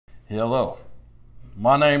Hello,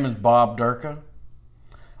 my name is Bob Durka.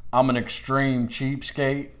 I'm an extreme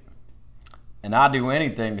cheapskate, and I do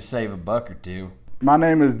anything to save a buck or two. My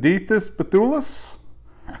name is Deethus.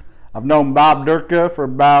 I've known Bob Durka for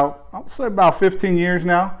about 15 years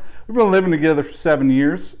now. We've been living together for 7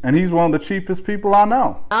 years, and he's one of the cheapest people I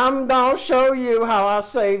know. I'm gonna show you how I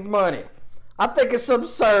save money. I think it's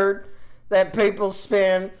absurd that people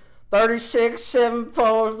spend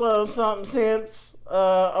 36.74 something cents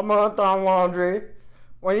a month on laundry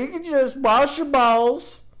when you can just wash your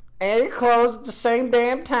balls and your clothes at the same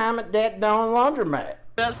damn time at that darn laundromat.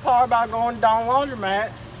 The best part about going to darn laundromat,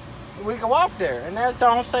 we can walk there, and that's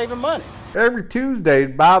darn saving money. Every Tuesday,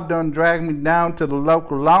 Bob done dragged me down to the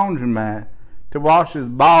local laundromat to wash his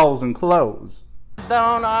balls and clothes. It's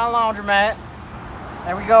down our laundromat,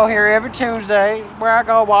 and we go here every Tuesday where I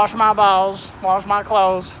go wash my balls, wash my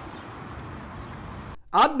clothes.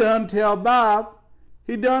 I done tell Bob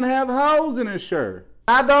he done have holes in his shirt.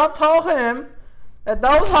 I done told him that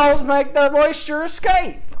those holes make the moisture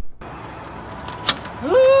escape.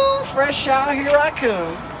 Ooh, fresh shower, here I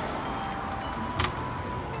come.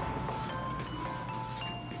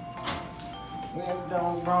 We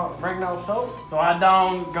don't bring no soap. So I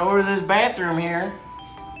don't go to this bathroom here,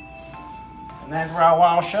 and that's where I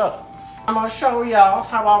wash up. I'm gonna show y'all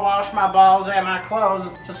how I wash my balls and my clothes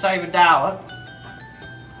to save $1.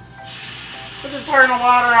 We just turn the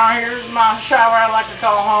water on. Here's my shower I like to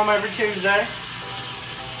call home every Tuesday.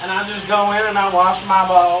 And I just go in and I wash my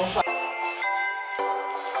balls.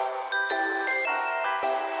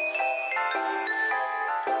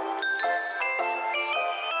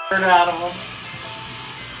 Out of them.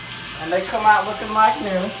 And they come out looking like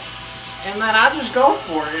new. And then I just go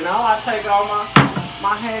for it, you know. I take all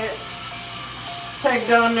my hat, take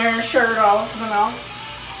down their shirt off, you know.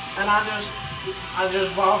 And I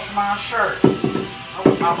just wash my shirt.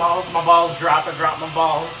 Oh, my balls drop. I drop my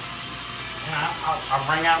balls. And I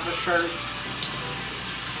bring out the shirt.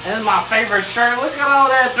 And it's my favorite shirt. Look at all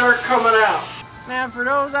that dirt coming out. Now, for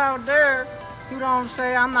those out there who don't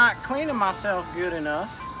say I'm not cleaning myself good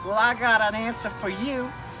enough, well, I got an answer for you.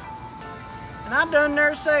 And I done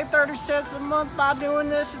there save 30 cents a month by doing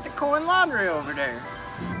this at the coin laundry over there.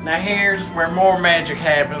 Now here's where more magic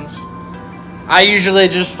happens. I usually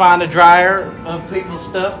just find a dryer of people's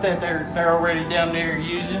stuff that they're already down there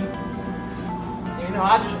using. You know,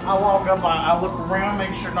 I walk up, I look around,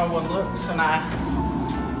 make sure no one looks, and I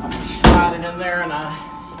just slide it in there and I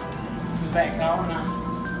back on.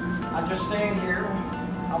 And I just stand here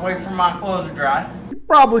and I wait for my clothes to dry. You're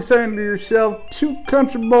probably saying to yourself, two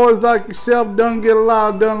country boys like yourself done get a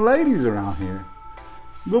lot of done ladies around here.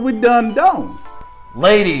 But we done don't.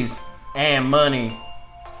 Ladies and money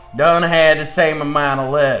done had the same amount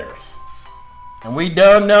of letters. And we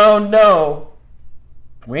done know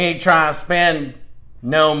we ain't trying to spend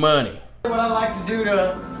no money. What I like to do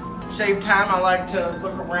to save time, I like to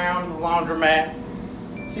look around the laundromat,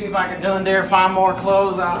 see if I can done there, find more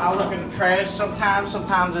clothes. I look in the trash sometimes.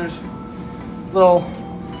 Sometimes there's little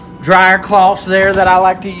dryer cloths there that I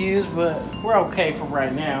like to use, but we're okay for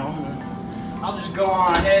right now. I'll just go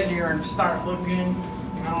on ahead here and start looking.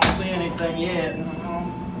 I don't see anything yet.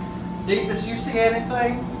 Deethus, you see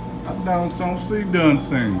anything? I don't see done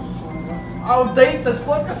things. Oh, Deethus,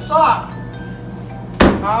 look, a sock.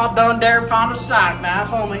 Oh, done there, found a sock. Now,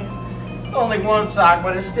 it's only one sock,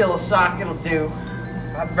 but it's still a sock. It'll do.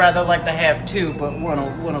 I'd rather like to have two, but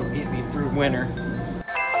one'll get me through winter.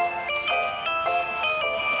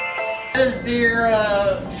 This dear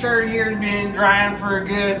shirt here has been drying for a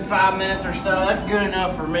good 5 minutes or so. That's good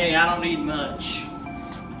enough for me. I don't need much.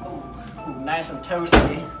 Ooh, nice and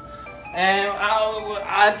toasty. And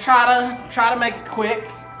I try to make it quick.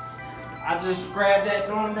 I just grab that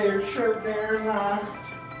on there shirt there and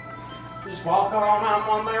just walk on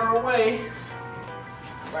my merry way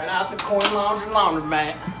right out the coin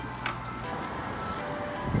laundromat.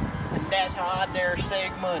 And that's how I dare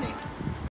save money.